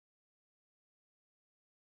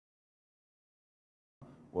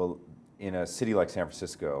Well, in a city like San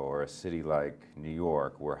Francisco or a city like New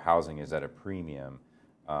York, where housing is at a premium,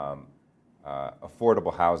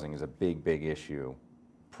 affordable housing is a big, big issue,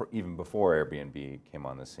 even before Airbnb came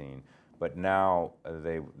on the scene. But now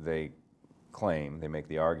they claim, they make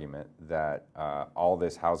the argument that all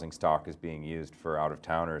this housing stock is being used for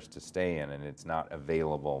out-of-towners to stay in, and it's not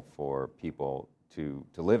available for people to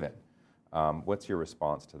live in. What's your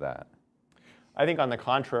response to that? I think on the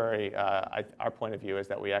contrary, our point of view is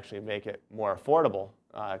that we actually make it more affordable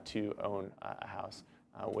to own a house,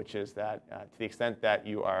 which is that to the extent that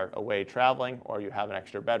you are away traveling or you have an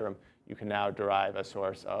extra bedroom, you can now derive a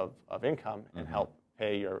source of income and help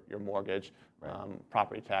pay your mortgage,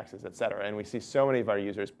 property taxes, et cetera. And we see so many of our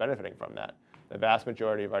users benefiting from that. The vast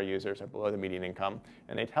majority of our users are below the median income,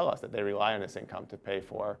 and they tell us that they rely on this income to pay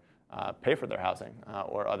for their housing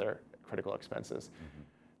or other critical expenses.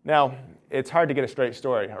 Now, it's hard to get a straight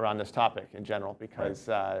story around this topic in general because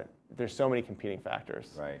there's so many competing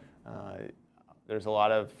factors. There's a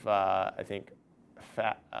lot of, I think,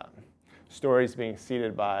 stories being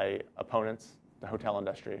seeded by opponents, the hotel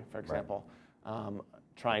industry, for example,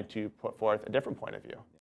 trying to put forth a different point of view.